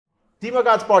Teamwork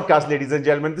Arts Podcast, ladies and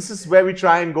gentlemen. This is where we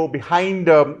try and go behind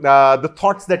the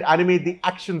thoughts that animate the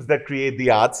actions that create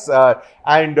the arts.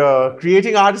 And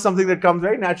creating art is something that comes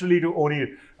very naturally to Onir,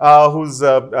 who's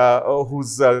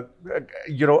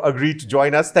agreed to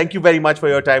join us. Thank you very much for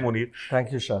your time, Onir.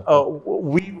 Thank you, Shah.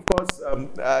 We, of course,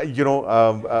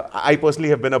 I personally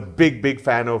have been a big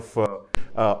fan of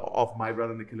My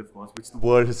Brother Nikhil, of course, which the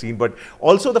world has seen, but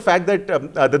also the fact that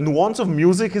the nuance of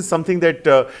music is something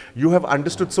that you have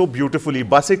understood so beautifully.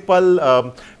 Basik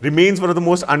Pal remains one of the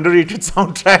most underrated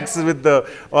soundtracks with the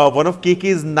one of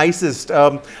KK's nicest.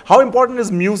 How important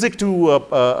is music to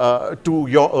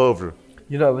your oeuvre?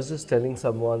 I was just telling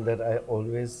someone that I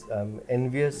always am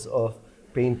envious of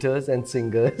painters and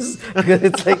singers because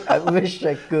it's like I wish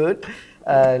I could.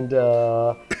 And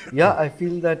I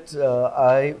feel that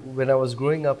when I was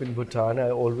growing up in Bhutan,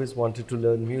 I always wanted to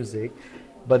learn music,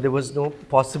 but there was no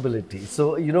possibility.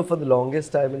 So, for the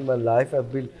longest time in my life,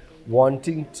 I've been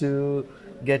wanting to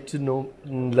get to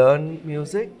learn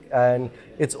music. And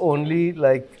it's only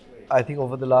like, I think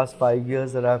over the last 5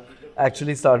 years that I've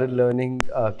actually started learning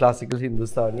classical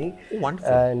Hindustani.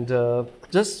 Wonderful. And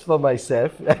just for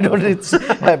myself,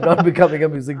 I'm not becoming a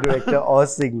music director or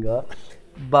singer.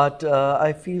 But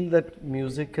I feel that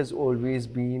music has always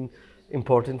been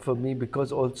important for me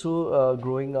because also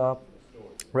growing up,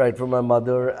 right, from my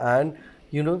mother and,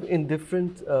 in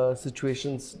different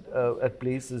situations at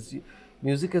places,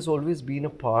 music has always been a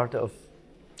part of,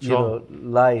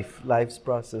 life's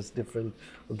process, different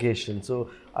occasions. So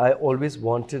I always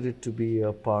wanted it to be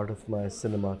a part of my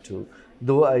cinema too.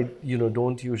 Though I,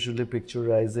 don't usually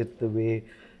picturize it the way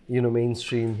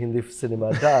mainstream Hindi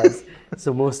cinema does.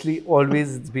 So mostly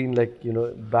always it's been like,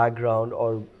 background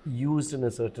or used in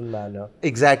a certain manner.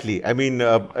 Exactly. I mean,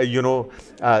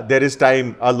 there is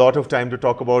a lot of time to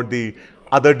talk about the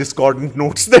other discordant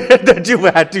notes that you've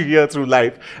had to hear through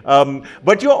life.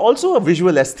 But you're also a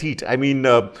visual aesthete. I mean,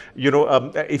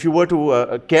 if you were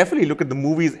to carefully look at the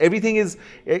movies, everything is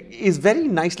very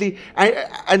nicely.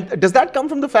 And does that come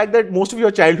from the fact that most of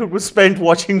your childhood was spent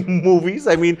watching movies?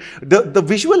 I mean, the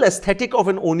visual aesthetic of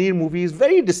an Onir movie is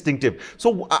very distinctive.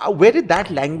 So where did that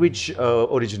language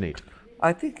originate?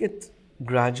 I think it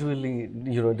gradually,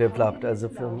 developed as a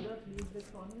film.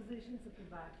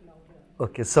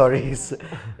 Okay, sorry.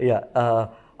 Yeah,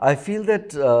 I feel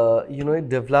that it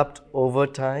developed over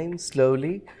time,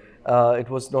 slowly. It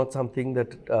was not something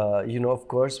that of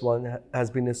course, one has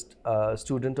been a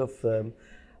student of film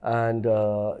and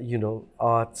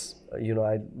arts.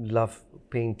 I love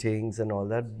paintings and all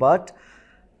that, but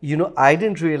I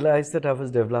didn't realize that I was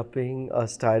developing a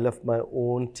style of my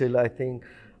own till I think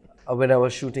when I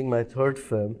was shooting my third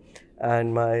film,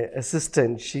 and my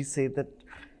assistant, she said that,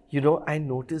 I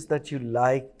noticed that you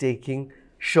like taking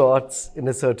shots in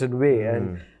a certain way.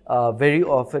 And very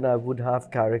often I would have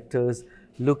characters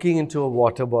looking into a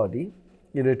water body.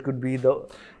 It could be the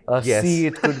Yes. sea,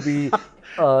 it could be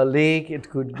a lake, it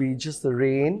could be just the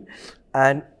rain.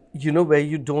 And, where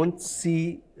you don't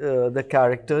see the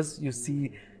characters, you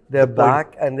see their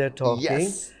back and they're talking.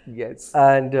 Yes. Yes.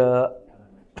 And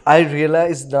I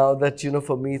realize now that,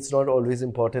 for me, it's not always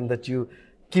important that you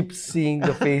keep seeing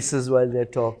the faces while they're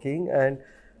talking. And,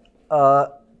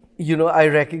 I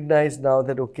recognize now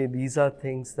that, okay, these are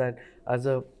things that as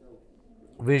a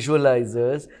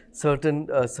visualizers,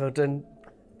 certain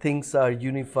things are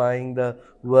unifying the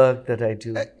work that I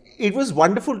do. It was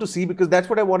wonderful to see because that's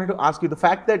what I wanted to ask you. The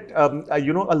fact that,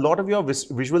 a lot of your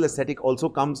visual aesthetic also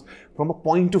comes from a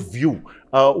point of view,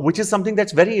 which is something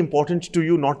that's very important to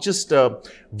you, not just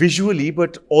visually,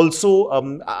 but also,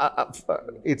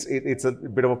 it's a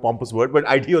bit of a pompous word, but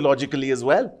ideologically as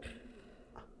well.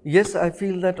 Yes, I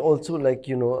feel that also, like,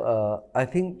 I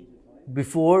think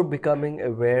before becoming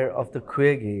aware of the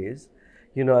queer gaze,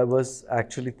 I was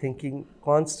actually thinking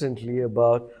constantly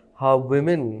about how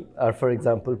women are, for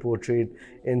example, portrayed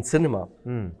in cinema.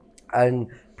 And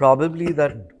probably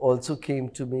that also came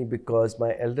to me because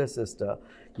my elder sister,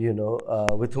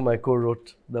 with whom I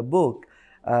co-wrote the book,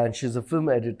 and she's a film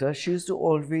editor, she used to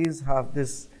always have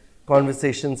this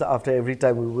conversations after every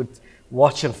time we would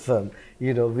watch a film.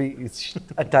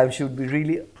 At times she would be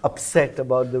really upset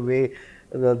about the way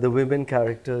the women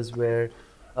characters were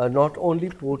not only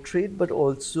portrayed but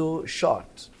also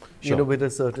shot, Sure. with a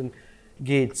certain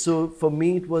gauge. So for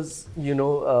me, it was,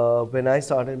 when I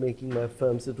started making my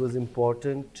films, it was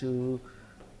important to,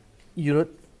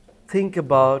 think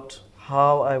about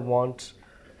how I want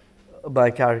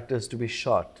my characters to be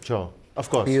shot. Sure. Of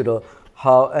course.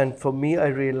 And for me, I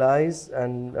realized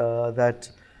and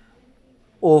that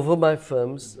over my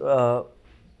films,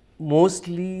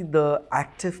 mostly the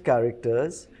active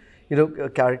characters,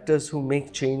 characters who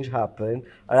make change happen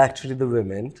are actually the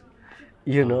women,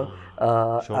 Sure.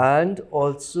 and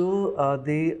also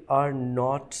they are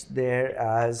not there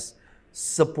as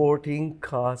supporting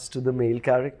cast to the male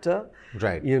character,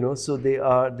 Right. so they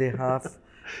have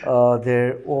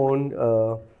their own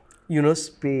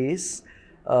space.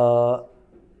 uh,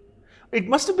 It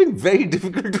must have been very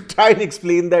difficult to try and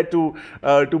explain that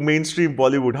to mainstream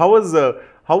Bollywood.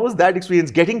 How was that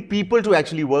experience getting people to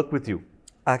actually work with you?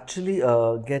 Actually,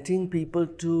 getting people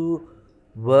to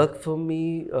work for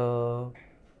me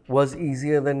was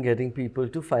easier than getting people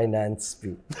to finance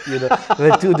me.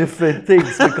 Were two different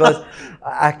things, because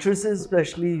actresses,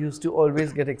 especially, used to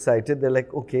always get excited. They're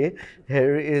like, okay,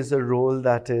 here is a role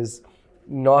that is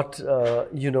not,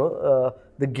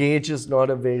 the gauge is not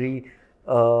a very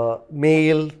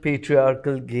male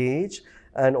patriarchal gauge,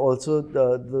 and also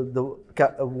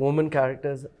the woman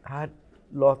characters had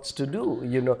lots to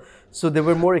do, so they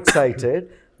were more excited.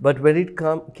 But when it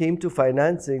came to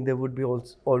financing, there would be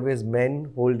always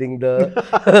men holding the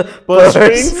Purse purse,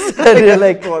 strings? and you're Yes, of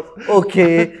like, course.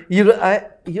 okay,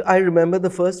 I remember the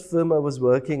first film I was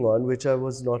working on, which I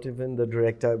was not even the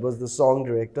director, I was the song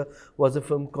director, was a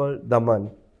film called Daman,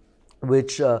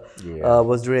 which Yeah,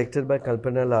 was directed by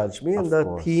Kalpana Lajmi, and of the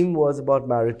course. theme was about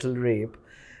marital rape.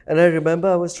 And I remember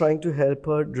I was trying to help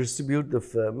her distribute the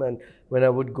film, and when I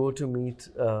would go to meet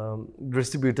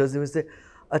distributors, they would say,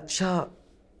 "अच्छा,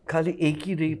 खाली एक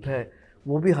ही rape है,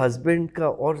 वो भी husband का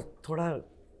और थोड़ा,"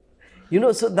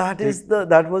 So The,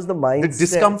 that was the the mindset.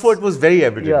 discomfort was very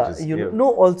evident. Yeah, Yeah.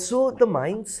 no, also the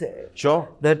mindset Sure.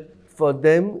 that for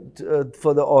them,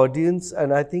 for the audience,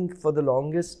 and I think for the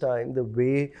longest time, the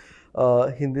way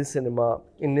Hindi cinema,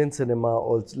 Indian cinema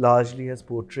also largely has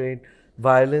portrayed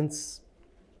violence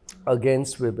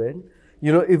against women.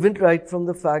 Even right from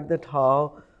the fact that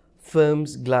how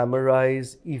films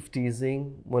glamorize eve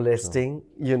teasing, molesting,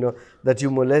 that you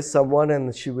molest someone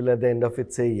and she will at the end of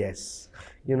it say yes.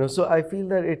 So I feel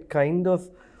that it kind of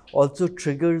also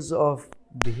triggers of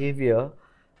behavior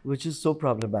which is so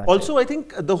problematic. Also, I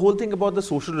think the whole thing about the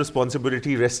social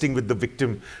responsibility resting with the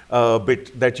victim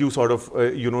bit that you sort of,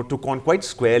 took on quite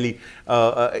squarely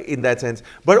in that sense.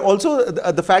 But also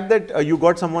the fact that you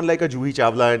got someone like a Juhi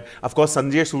Chawla, and of course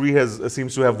Sanjay Suri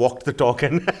seems to have walked the talk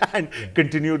and, and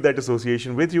continued that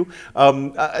association with you.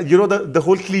 The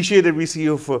whole cliche that we see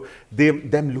of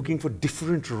them looking for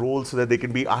different roles so that they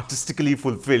can be artistically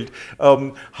fulfilled.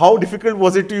 How difficult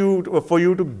was it for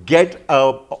you to get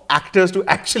actors to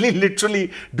actually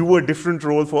literally do a different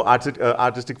role for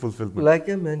artistic fulfillment? Like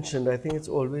I mentioned, I think it's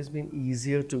always been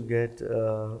easier to get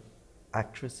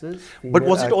actresses, But female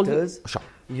was it all the actors, sure.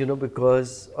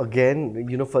 because again,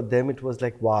 for them it was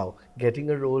like, wow, getting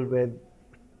a role where,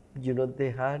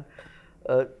 they had,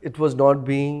 it was not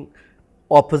being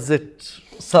opposite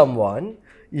someone,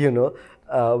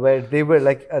 where they were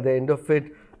like, at the end of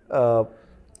it,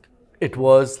 it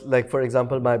was like, for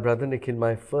example, My Brother Nikhil,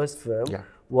 my first film, Yeah.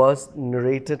 was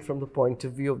narrated from the point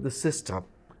of view of the sister,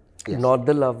 Yes. not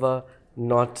the lover,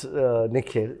 not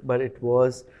Nikhil, but it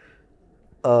was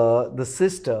the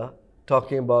sister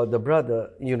talking about the brother,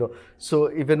 So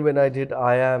even when I did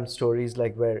I Am stories,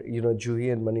 like where,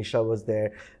 Juhi and Manisha was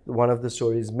there, one of the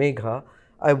stories, Megha,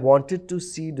 I wanted to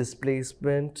see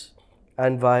displacement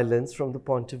and violence from the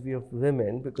point of view of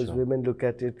women, because women look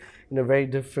at it in a very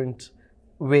different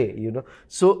way,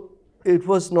 So it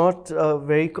was not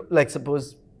very, like,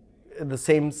 suppose the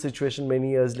same situation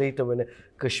many years later when a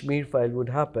Kashmir file would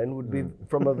happen, would be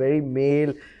from a very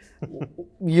male,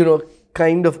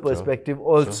 kind of perspective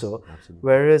also. Absolutely.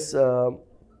 Whereas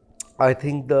I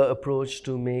think the approach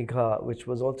to Megha, which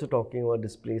was also talking about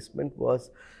displacement, was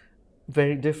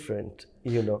very different,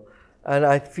 And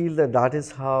I feel that that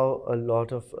is how a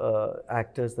lot of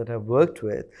actors that I've worked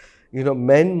with,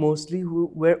 men mostly, who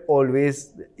were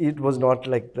always, it was not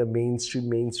like the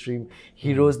mainstream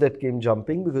heroes that came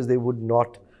jumping, because they would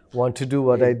not want to do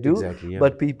what I do. Exactly, yeah.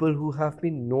 But people who have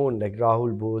been known, like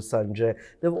Rahul Bose, Sanjay,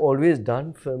 they've always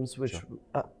done films which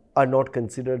are not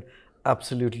considered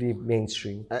absolutely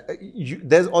mainstream.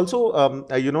 There's also,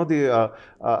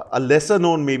 a lesser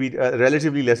known, maybe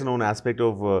relatively lesser known aspect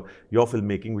of your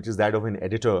filmmaking, which is that of an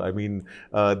editor. I mean,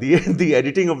 the the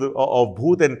editing of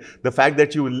Bhoot, and the fact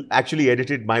that you actually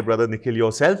edited My Brother Nikhil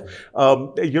yourself.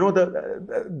 That's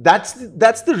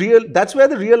where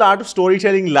the real art of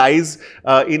storytelling lies,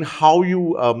 in how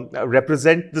you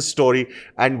represent the story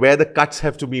and where the cuts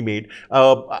have to be made.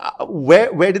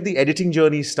 Where did the editing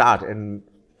journey start? And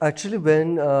Actually,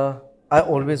 when I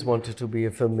always wanted to be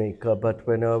a filmmaker, but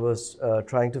when I was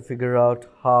trying to figure out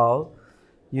how,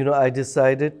 I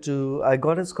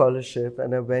got a scholarship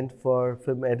and I went for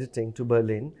film editing to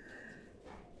Berlin.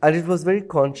 and it was very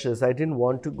conscious. I didn't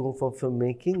want to go for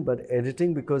filmmaking, but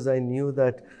editing, because I knew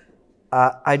that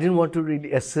I didn't want to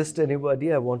really assist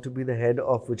anybody. I want to be the head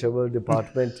of whichever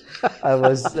department I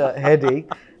was heading.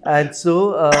 And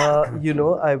so,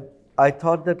 I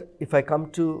thought that if I come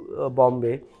to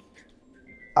Bombay,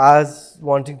 as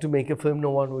wanting to make a film,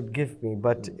 no one would give me.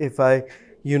 But if I,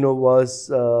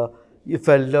 if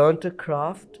I learned a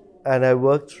craft and I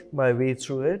worked my way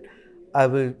through it, I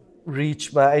will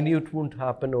reach my. I knew it wouldn't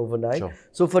happen overnight. Sure.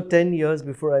 So for 10 years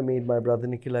before I made My Brother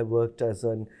Nikhil, I worked as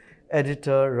an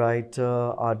editor, writer,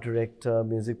 art director,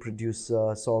 music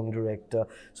producer, song director.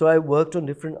 So I worked on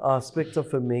different aspects of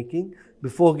filmmaking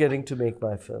before getting to make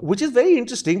my film. Which is very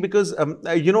interesting because,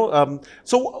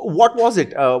 so what was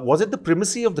it? Was it the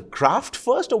primacy of the craft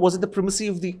first, or was it the primacy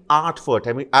of the art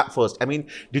first?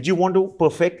 Did you want to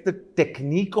perfect the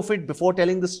technique of it before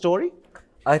telling the story?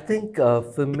 I think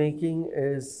filmmaking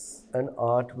is an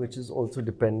art which is also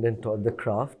dependent on the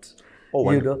craft, Oh,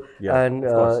 wonderful. Yeah, and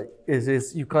of course. it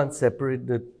is, you can't separate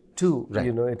the two. Right.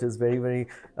 It is very, very.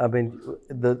 I mean,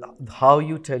 the how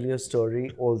you tell your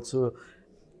story also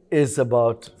is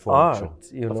about art.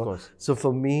 Sure. Of course. So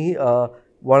for me,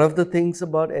 one of the things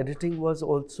about editing was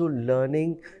also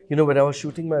learning. When I was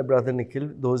shooting My Brother Nikhil,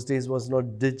 those days was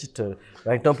not digital.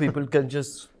 Right now, people can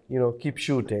just keep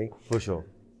shooting. For sure.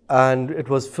 And it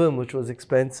was film, which was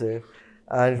expensive,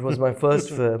 and it was my first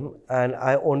film, and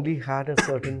I only had a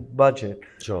certain budget.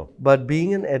 Sure. But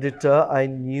being an editor, I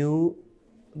knew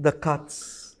the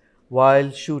cuts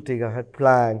while shooting. I had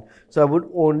planned, so I would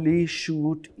only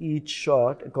shoot each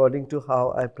shot according to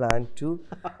how I planned to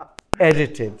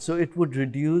edit it. So it would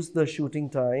reduce the shooting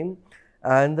time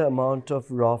and the amount of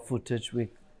raw footage we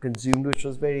consumed, which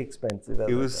was very expensive.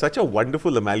 It was such a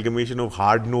wonderful amalgamation of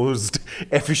hard-nosed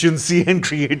efficiency and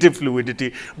creative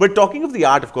fluidity. But talking of the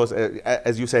art, of course,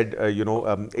 as you said,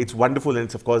 it's wonderful, and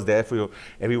it's of course there for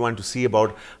everyone to see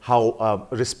about how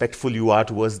respectful you are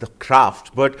towards the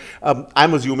craft. But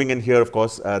I'm assuming, and here, of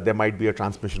course, there might be a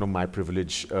transmission of my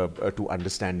privilege to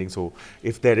understanding. So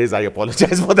if there is, I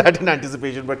apologize for that in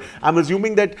anticipation. But I'm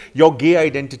assuming that your gay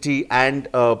identity and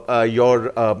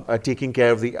your taking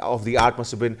care of the art must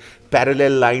have been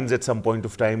parallel lines at some point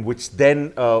of time, which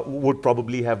then would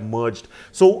probably have merged.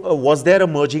 So was there a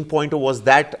merging point, or was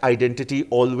that identity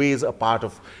always a part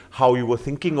of how you were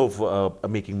thinking of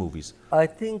making movies? I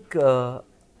think, one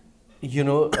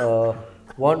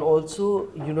also,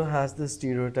 has this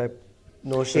stereotype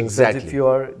notion that if Exactly. you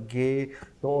are gay,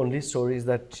 the only stories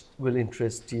that will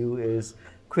interest you is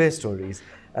queer stories.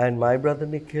 And My Brother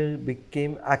Nikhil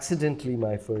became accidentally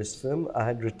my first film. I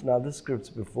had written other scripts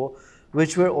before,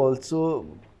 which were also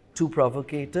too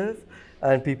provocative,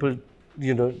 and people,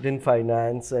 didn't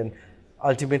finance. And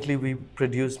ultimately, we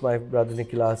produced My Brother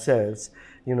Nikhil ourselves,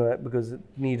 because it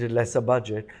needed lesser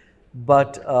budget.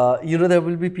 But, there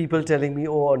will be people telling me,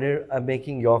 oh, Onir, I'm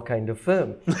making your kind of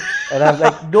film. And I'm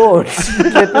like, don't,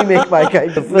 let me make my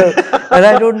kind of film. And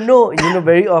I don't know,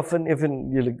 very often,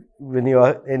 even when you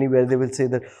are anywhere, they will say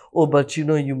that, oh, but,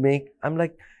 you make, I'm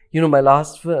like, my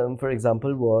last film, for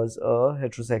example, was a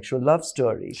heterosexual love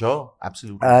story. Sure,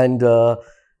 absolutely.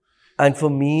 And for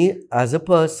me, as a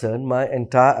person, my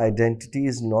entire identity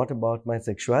is not about my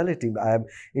sexuality. I'm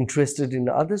interested in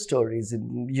other stories,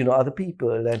 in other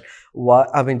people, and why.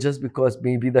 I mean, just because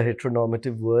maybe the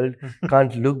heteronormative world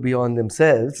can't look beyond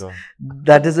themselves, Sure.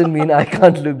 that doesn't mean I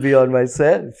can't look beyond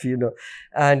myself.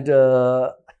 And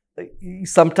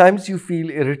sometimes you feel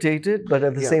irritated, but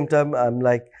at the same time, I'm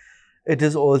like, it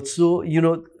is also,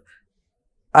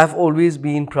 I've always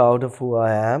been proud of who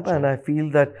I am, and I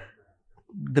feel that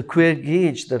the queer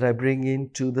gauge that I bring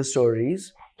into the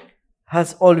stories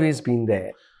has always been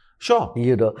there. Sure.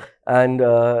 And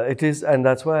it is, and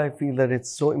that's why I feel that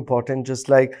it's so important. Just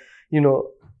like,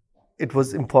 it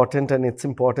was important, and it's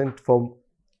important for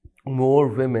more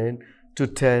women to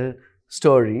tell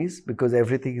stories, because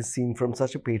everything is seen from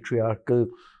such a patriarchal,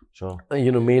 Sure.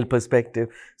 male perspective.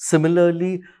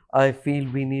 Similarly, I feel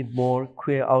we need more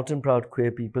queer, out and proud queer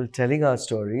people telling our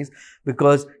stories,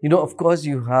 because, of course,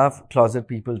 you have closet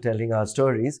people telling our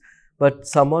stories, but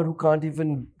someone who can't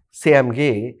even say I'm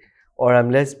gay or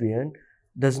I'm lesbian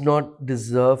does not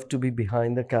deserve to be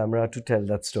behind the camera to tell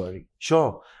that story.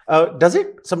 Sure. Does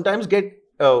it sometimes get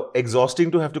exhausting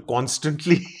to have to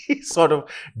constantly sort of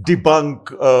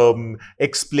debunk,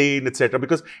 explain, etc.?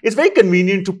 Because it's very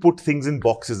convenient to put things in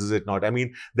boxes, is it not? I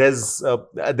mean, there's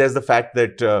the fact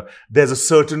that there's a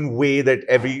certain way that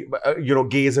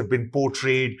gays have been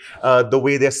portrayed, the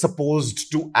way they're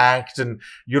supposed to act, and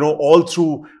all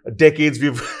through decades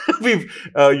we've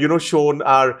shown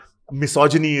our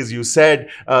misogyny, as you said,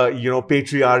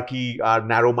 patriarchy, our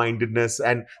narrow-mindedness,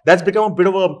 and that's become a bit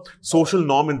of a social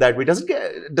norm in that way. Does it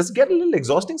get a little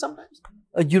exhausting sometimes?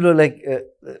 Like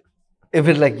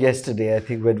even like yesterday, I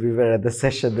think when we were at the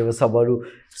session, there was someone who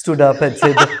stood up and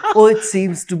said, that, "Oh, it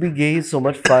seems to be gay, so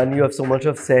much fun. You have so much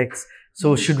of sex.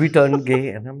 So should we turn gay?"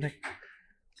 And I'm like,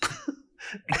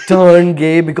 turn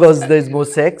gay because there's more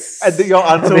sex? And your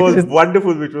I answer was mean,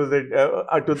 wonderful, which was that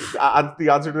the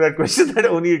answer to that question that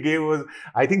Onir gave was,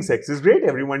 I think sex is great.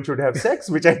 Everyone should have sex,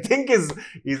 which I think is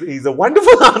a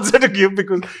wonderful answer to give,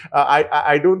 because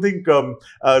I don't think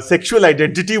sexual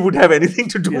identity would have anything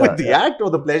to do with yeah, the yeah. act or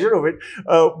the pleasure of it.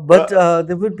 But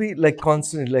there would be like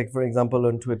constantly, like for example,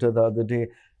 on Twitter the other day,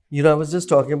 I was just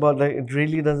talking about like it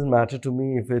really doesn't matter to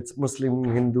me if it's Muslim,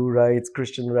 Hindu rights,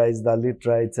 Christian rights, Dalit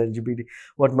rights, LGBT.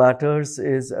 What matters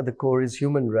is at the core is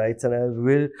human rights, and I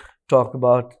will talk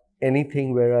about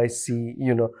anything where I see,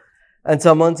 And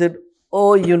someone said,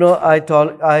 "Oh,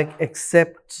 I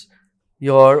accept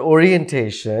your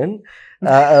orientation,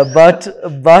 but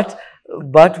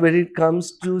when it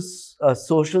comes to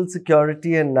social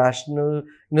security and national,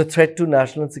 threat to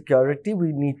national security,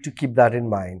 we need to keep that in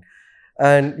mind."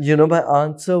 And my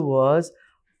answer was,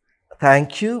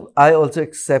 "Thank you. I also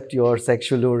accept your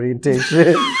sexual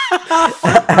orientation."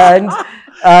 and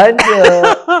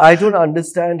I don't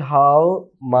understand how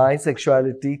my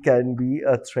sexuality can be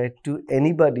a threat to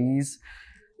anybody's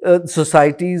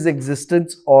society's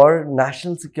existence or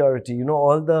national security.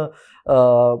 All the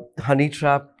honey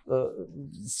trap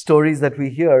stories that we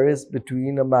hear is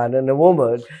between a man and a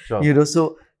woman. Sure.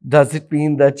 So does it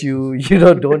mean that you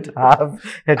don't have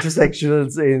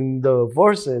heterosexuals in the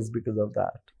forces because of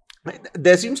that?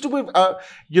 There seems to be,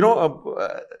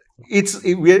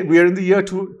 we're in the year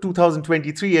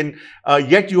 2023, and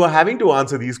yet you are having to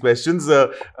answer these questions.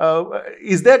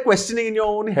 Is there questioning in your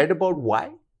own head about why?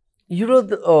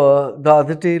 The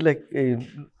other day, like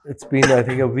it's been, I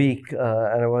think, a week,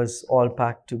 and I was all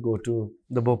packed to go to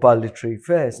the Bhopal Literary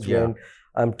Fest, Yeah. when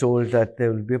I'm told that there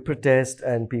will be a protest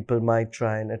and people might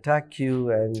try and attack you,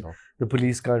 and Sure. the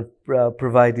police can't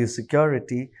provide you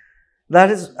security. That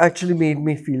has actually made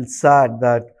me feel sad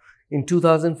that in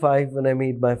 2005, when I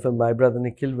made my film, My Brother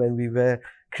Nikhil, when we were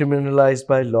criminalized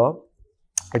by law,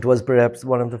 it was perhaps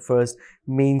one of the first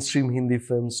mainstream Hindi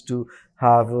films to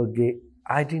have a gay.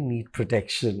 I didn't need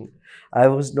protection. I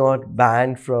was not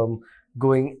banned from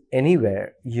going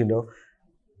anywhere.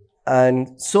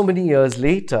 And so many years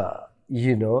later,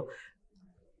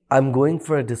 I'm going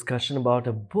for a discussion about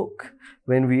a book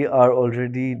when we are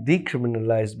already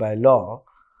decriminalized by law.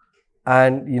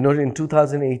 And, in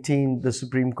 2018, the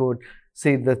Supreme Court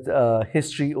said that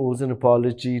history owes an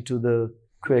apology to the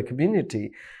queer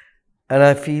community. And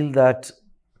I feel that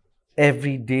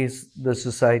every day the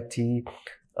society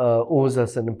owes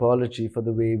us an apology for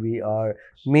the way we are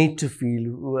made to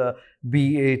feel,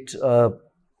 be it,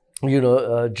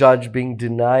 judge being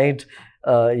denied,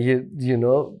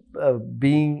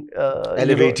 being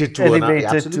Elevated to elevated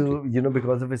to, absolutely.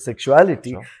 because of his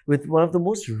sexuality, Sure. with one of the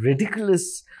most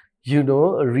ridiculous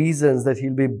reasons that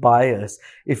he'll be biased.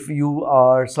 If you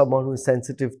are someone who is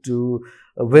sensitive to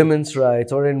women's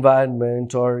rights or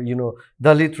environment or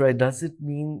Dalit right, does it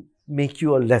make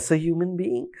you a lesser human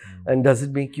being? And does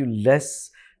it make you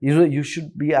less? You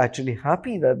should be actually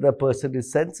happy that the person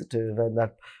is sensitive and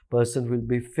that person will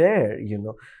be fair.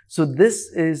 So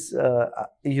this is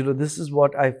this is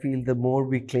what I feel. The more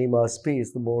we claim our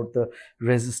space, the more the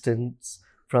resistance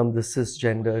from the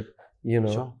cisgendered.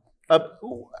 Sure.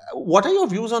 What are your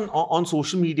views on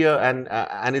social media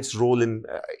and its role in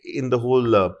the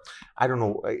whole? I don't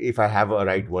know if I have a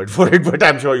right word for it, but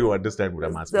I'm sure you understand what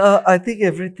I'm asking. I think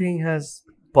everything has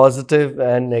positive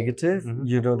and negative.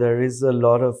 Mhm. There is a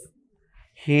lot of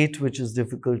hate which is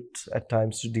difficult at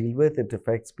times to deal with. It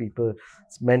affects people's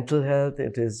mental health.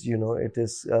 It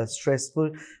is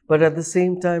stressful. But at the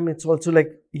same time, it's also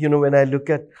like, when I look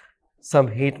at some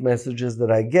hate messages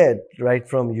that I get, right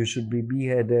from "you should be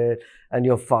beheaded" and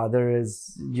 "your father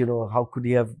is, how could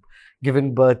he have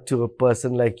given birth to a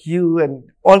person like you,"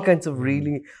 and all kinds of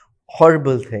really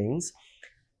horrible things.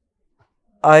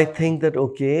 I think that,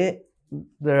 okay,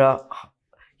 there are,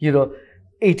 you know,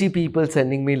 80 people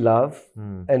sending me love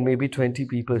and maybe 20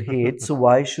 people hate. So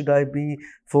why should I be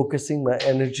focusing my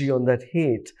energy on that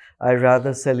hate? I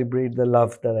rather celebrate the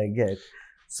love that I get.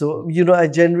 So, I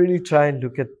generally try and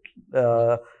look at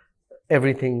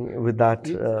everything with that.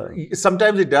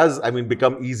 Sometimes it does, I mean,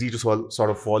 become easy to sort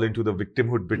of fall into the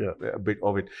victimhood bit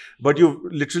of it. But you've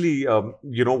literally,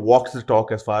 walked the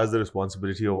talk as far as the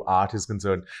responsibility of art is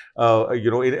concerned.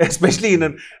 Especially in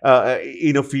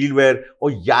a field where, oh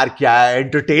yaar kya hai,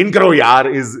 entertain karo yaar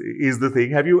is the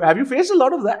thing. Have you faced a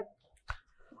lot of that?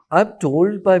 I'm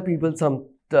told by people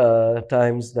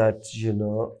sometimes that,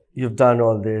 you've done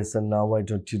all this and now why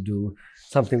don't you do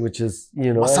something which is,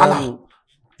 and Masala.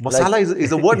 Masala like, is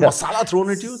the word yeah. masala thrown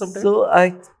at you sometimes? So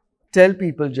I tell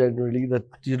people generally that,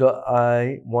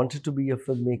 I wanted to be a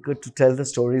filmmaker to tell the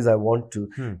stories I want to,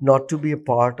 not to be a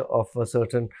part of a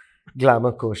certain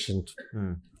glamour quotient.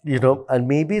 And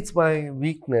maybe it's my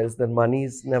weakness that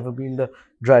money's never been the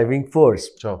driving force.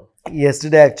 Sure.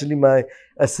 Yesterday, actually, my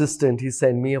assistant, he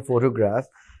sent me a photograph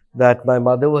that my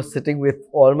mother was sitting with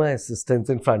all my assistants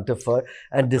in front of her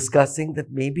and discussing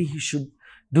that maybe he should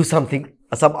do something,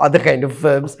 some other kind of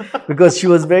films, because she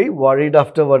was very worried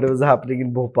after what was happening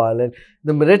in Bhopal. And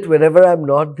the minute, whenever I'm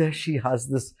not there, she has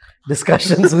this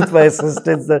discussions with my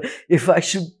assistants that if I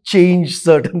should change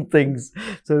certain things.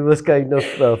 So it was kind of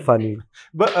funny.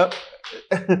 But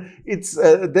it's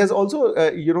there's also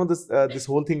this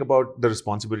whole thing about the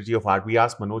responsibility of art. We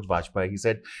asked Manoj Bajpayee. He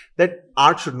said that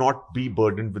art should not be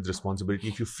burdened with responsibility.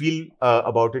 If you feel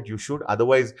about it, you should.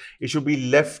 Otherwise, it should be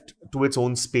left to its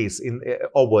own space.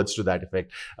 Or words to that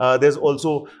effect. There's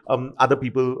also other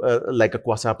people like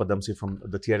Akwasa Padamse from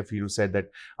the theatre field who said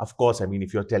that, of course, I mean,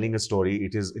 if you're telling a story,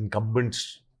 it is incumbent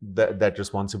that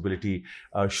responsibility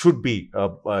should be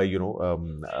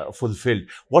fulfilled.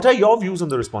 What are your views on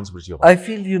the responsibility of art? I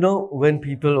feel, when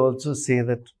people also say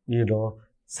that,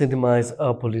 cinema is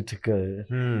apolitical,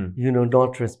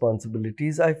 not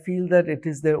responsibilities, I feel that it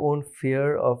is their own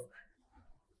fear of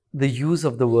the use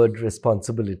of the word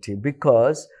responsibility,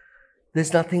 because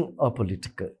there's nothing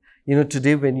apolitical.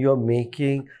 Today when you're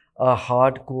making a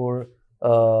hardcore,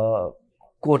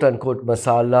 quote unquote,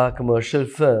 masala commercial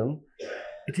film,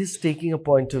 it is taking a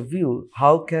point of view.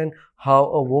 How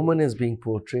a woman is being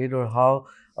portrayed, or how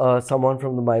someone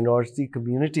from the minority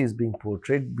community is being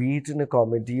portrayed, be it in a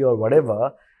comedy or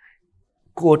whatever,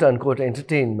 quote unquote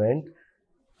entertainment,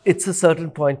 it's a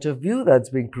certain point of view that's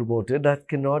being promoted that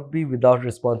cannot be without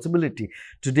responsibility.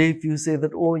 Today, if you say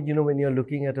that, when you're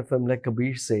looking at a film like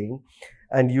Kabir Singh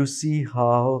and you see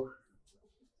how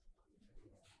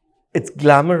it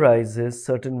glamorizes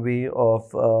certain way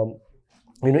of,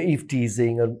 eve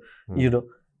teasing, and,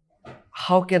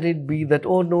 how can it be that,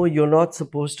 oh no, you're not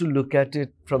supposed to look at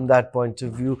it from that point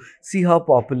of view. See how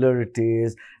popular it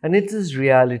is. And it is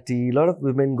reality. A lot of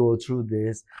women go through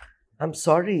this. I'm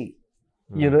sorry.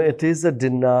 It is a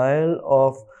denial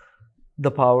of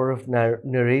the power of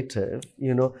narrative,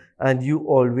 and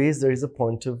there is a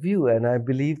point of view. And I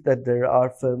believe that there are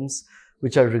films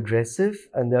which are regressive,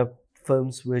 and there are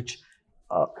films which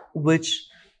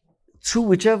through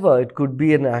whichever, it could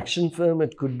be an action film,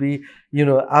 it could be,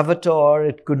 Avatar,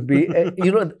 it could be,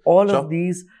 all Sure. of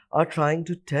these are trying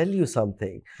to tell you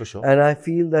something. For sure. And I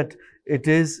feel that it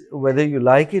is, whether you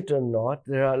like it or not,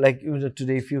 there are, like,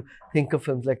 today, if you think of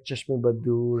films like Chashme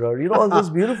Badur, or, all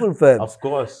those beautiful films. Of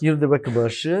course. They were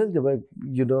commercial, they were,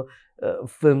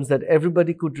 films that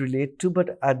everybody could relate to,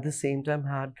 but at the same time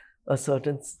had a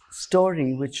certain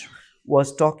story which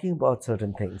was talking about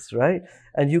certain things, right?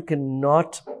 And you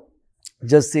cannot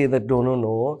just say that,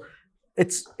 no.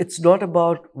 It's not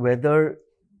about whether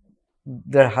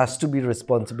there has to be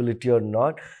responsibility or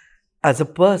not. As a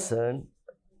person,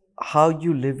 how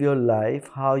you live your life,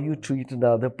 how you treat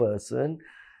another person,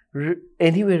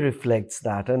 anyway reflects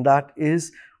that. And that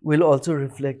will also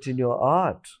reflect in your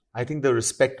art. I think the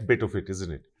respect bit of it,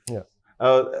 isn't it? Yeah.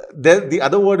 The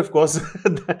other word, of course,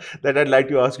 that I'd like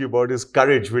to ask you about is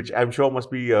courage, which I'm sure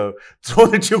must be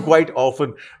thrown at you quite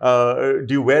often. Do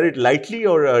you wear it lightly,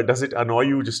 or does it annoy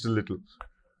you just a little?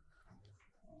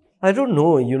 I don't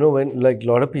know. When, like, a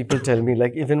lot of people tell me,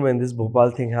 like, even when this Bhopal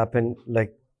thing happened,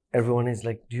 like, everyone is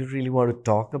like, do you really want to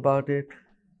talk about it?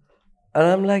 And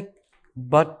I'm like,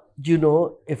 but,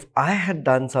 if I had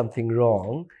done something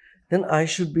wrong, then I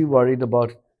should be worried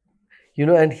about,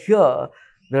 and here,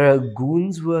 there are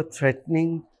goons who are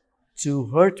threatening to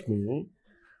hurt me.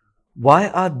 Why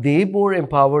are they more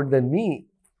empowered than me?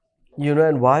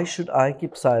 And why should I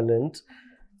keep silent?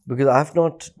 Because I've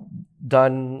not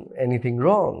done anything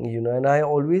wrong, and I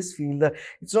always feel that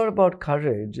it's not about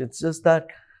courage. It's just that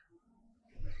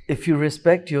if you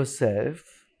respect yourself,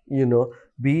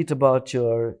 be it about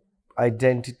your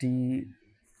identity,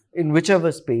 in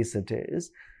whichever space it is,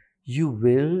 you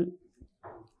will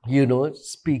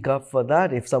speak up for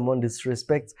that. If someone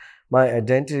disrespects my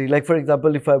identity, like, for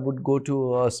example, if I would go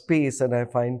to a space and I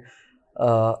find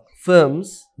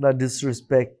films that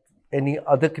disrespect any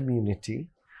other community,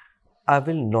 I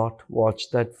will not watch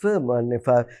that film. And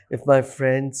if my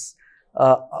friends,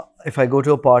 if I go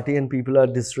to a party and people are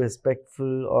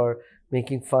disrespectful or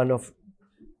making fun of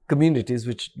communities,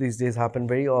 which these days happen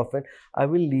very often, I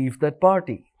will leave that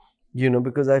party.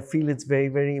 Because I feel it's very,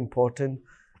 very important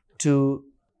to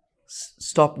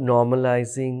stop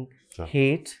normalizing Sure.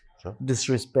 hate, Sure.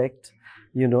 disrespect.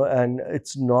 And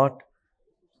it's not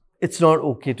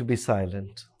okay to be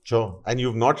silent. Sure, and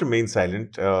you've not remained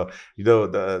silent.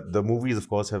 The movies, of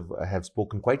course, have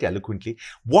spoken quite eloquently.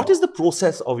 What is the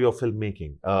process of your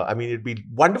filmmaking? I mean, it'd be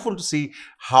wonderful to see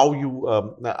how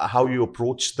you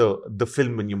approach the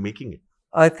film when you're making it.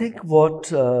 I think what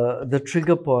the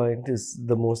trigger point is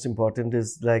the most important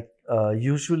is like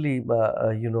usually,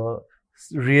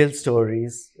 real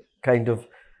stories kind of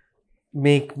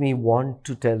make me want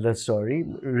to tell the story,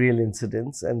 real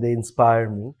incidents, and they inspire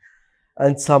me.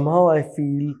 And somehow I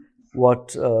feel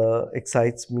what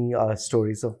excites me are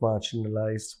stories of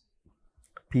marginalized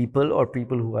people or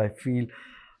people who I feel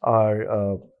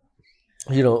are,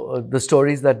 the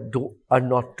stories that are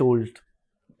not told.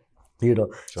 So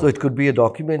Sure. it could be a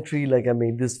documentary, like I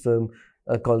made this film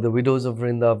called The Widows of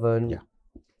Vrindavan, Yeah.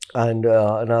 and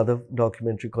another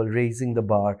documentary called Raising the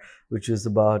Bar, which is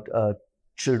about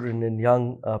children and young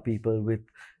people with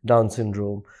Down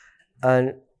syndrome.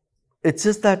 And it's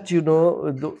just that,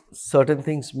 certain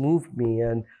things move me,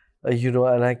 and,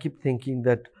 and I keep thinking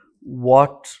that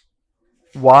what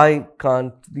why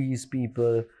can't these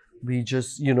people be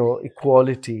just,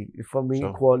 equality? For me, Sure.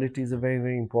 equality is a very,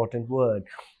 very important word.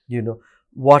 you know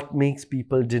what makes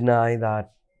people deny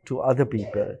that to other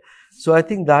people? So I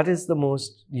think that is the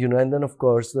most, and then of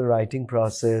course the writing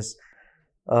process.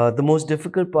 The most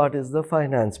difficult part is the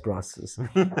finance process.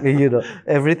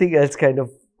 Everything else kind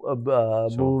of Sure.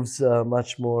 moves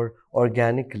much more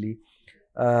organically.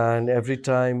 And every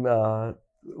time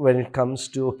when it comes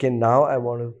to, okay, now I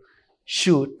want to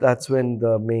shoot, that's when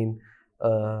the main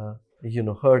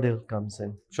hurdle comes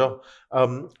in. Sure.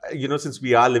 Since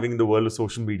we are living in the world of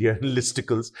social media and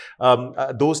listicles,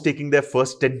 those taking their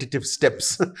first tentative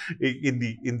steps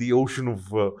in the ocean of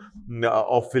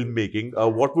filmmaking,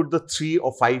 what would the 3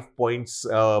 or 5 points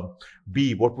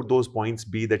be? What would those points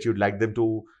be that you'd like them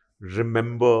to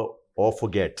remember or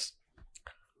forget?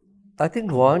 I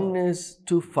think one is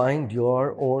to find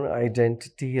your own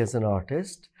identity as an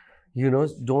artist.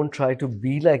 Don't try to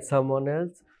be like someone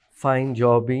else. Find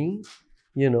your being,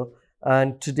 you know.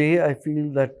 And today I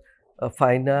feel that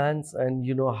finance and,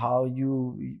 how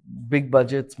you, big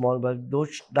budget, small budget,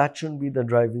 that shouldn't be the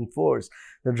driving force.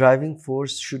 The driving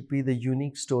force should be the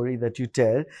unique story that you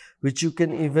tell, which you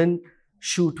can even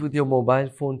shoot with your mobile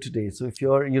phone today. So if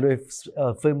you're, if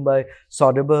a film by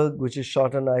Soderbergh, which is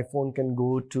shot on iPhone, can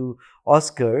go to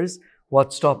Oscars,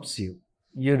 what stops you?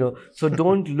 So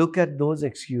don't look at those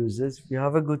excuses. If you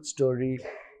have a good story,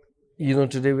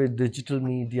 today with digital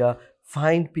media,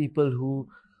 find people who,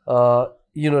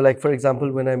 like for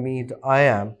example, when I made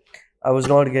I was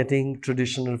not getting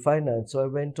traditional finance. So I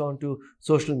went on to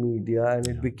social media and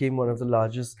it Yeah, became one of the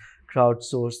largest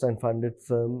crowdsourced and funded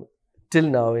film till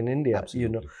now in India.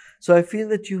 absolutely. So I feel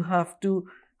that you have to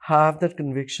have that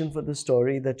conviction for the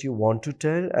story that you want to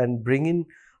tell and bring in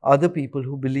other people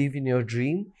who believe in your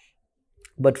dream.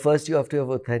 But first, you have to have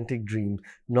authentic dream,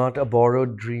 not a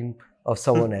borrowed dream of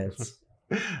someone else.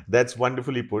 That's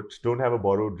wonderfully put. Don't have a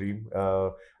borrowed dream.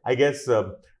 I guess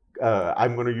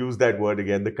I'm going to use that word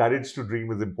again. The courage to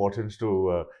dream is important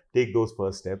to take those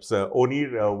first steps.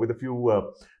 Onir, with a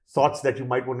few thoughts that you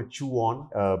might want to chew on,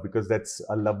 because that's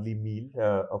a lovely meal,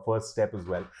 a first step as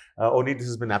well. Onir, this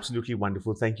has been absolutely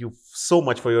wonderful. Thank you so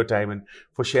much for your time and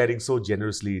for sharing so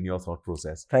generously in your thought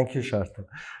process. Thank you, Sharthak.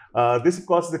 This, of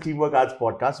course, is the Teamwork Arts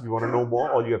podcast. If you want to know more,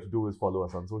 all you have to do is follow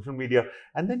us on social media,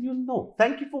 and then you'll know.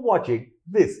 Thank you for watching.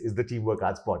 This is the Teamwork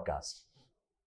Arts podcast.